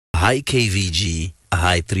Hi KVG,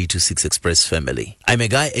 hi 326 Express family. I'm a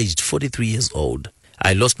guy aged 43 years old.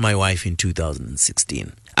 I lost my wife in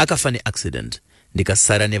 2016. Akafa accident,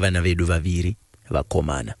 ndikasara nevana vedu vaviri,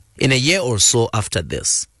 vakomana. In a year or so after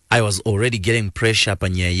this, I was already getting pressure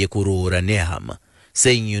panyaya yekuroora hama,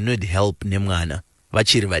 saying you need help nemwana,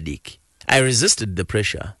 vachiri vadiki. I resisted the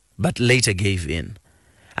pressure, but later gave in.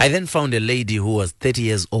 I then found a lady who was 30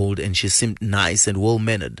 years old and she seemed nice and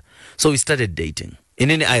well-mannered, so we started dating.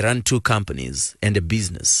 Inini I ran 2 companies and a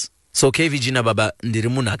business. So KVG na baba ndiri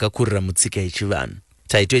munhu akakurira mutsika yechivanhu.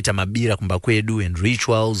 Taitoita mabira kumba kwedu and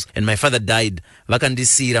rituals, and my father died,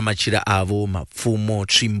 vakandisiira machira avo, mapfumo,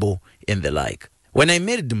 tsvimbo, and the like. When I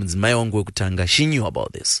married mudzimai wangu wekutanga, she knew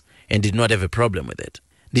about this and did not have a problem with it.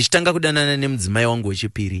 Ndichitanga kudanana nemudzimai wangu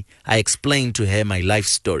wechipiri, I explained to her my life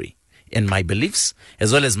story and my beliefs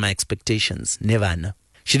as well as my expectations, nevana.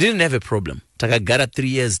 She didn't have a problem. Takagara 3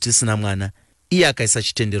 years tisina mwana. Iye akaisa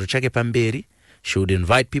chitendero chake pamberi. She would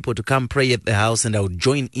invite people to come pray at the house and I would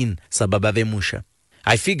join in sababa vemusha.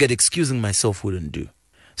 I figured excusing myself wouldn't do.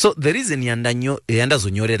 So the reason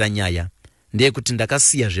yandazonyorera nyaya ndeyekuti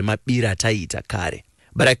ndakasiya mabira taitoita kare.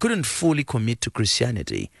 But I couldn't fully commit to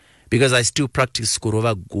Christianity because I still practice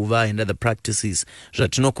kurova guva and other practices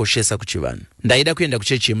zvatinokoshesa kuchivanhu. Ndaida kuenda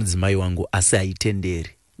kuchechi yemudzimai wangu asi haitenderi.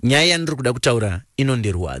 Nyaya yandiri kuda kutaura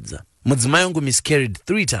inondirwadza. Mudzimai wangu miscarried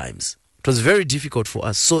 3 times. It was very difficult for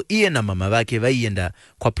us, so iye na mama vake vaienda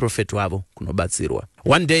kwa prophet wavo kunobatsirwa.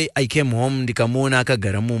 One day I came home ndikamuona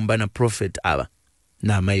akagara mumba na prophet ava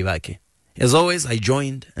na amai vake. As always, I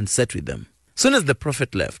joined and sat with them. Soon as the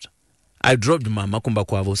prophet left, I dropped mama kumba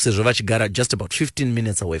kwavo sezvo vachigara just about 15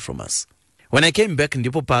 minutes away from us. When I came back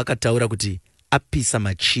ndipo paakataura kuti apisa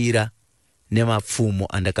machira nemapfumo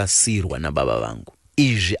andakasirwa na baba vangu.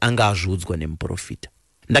 Izvi anga azvudzwa nemuprofita.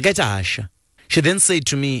 Ndakaita hasha. She then said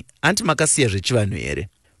to me, "Anti makasiya zvechivanhu here."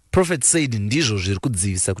 Prophet said, "Ndizvo zviri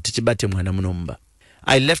kudzivisa kuti tibate mwana munomba."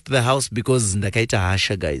 I left the house because ndakaita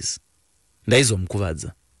hasha, guys.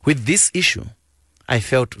 Ndaizomukuvadza. With this issue, I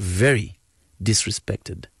felt very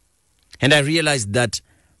disrespected. And I realized that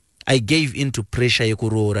I gave in to pressure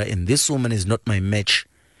yekuroora and this woman is not my match.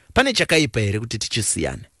 Pane chakaipa here kuti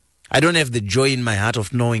tichisiyane. I don't have the joy in my heart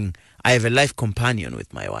of knowing I have a life companion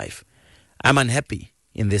with my wife. I'm unhappy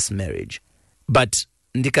in this marriage. But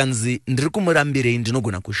ndikanzi ndiri kumurambirei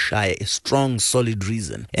ndinogona kushaya a strong solid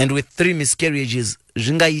reason, and with 3 miscarriages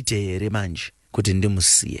zvingaite here manje kuti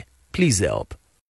ndimusiye. Please help.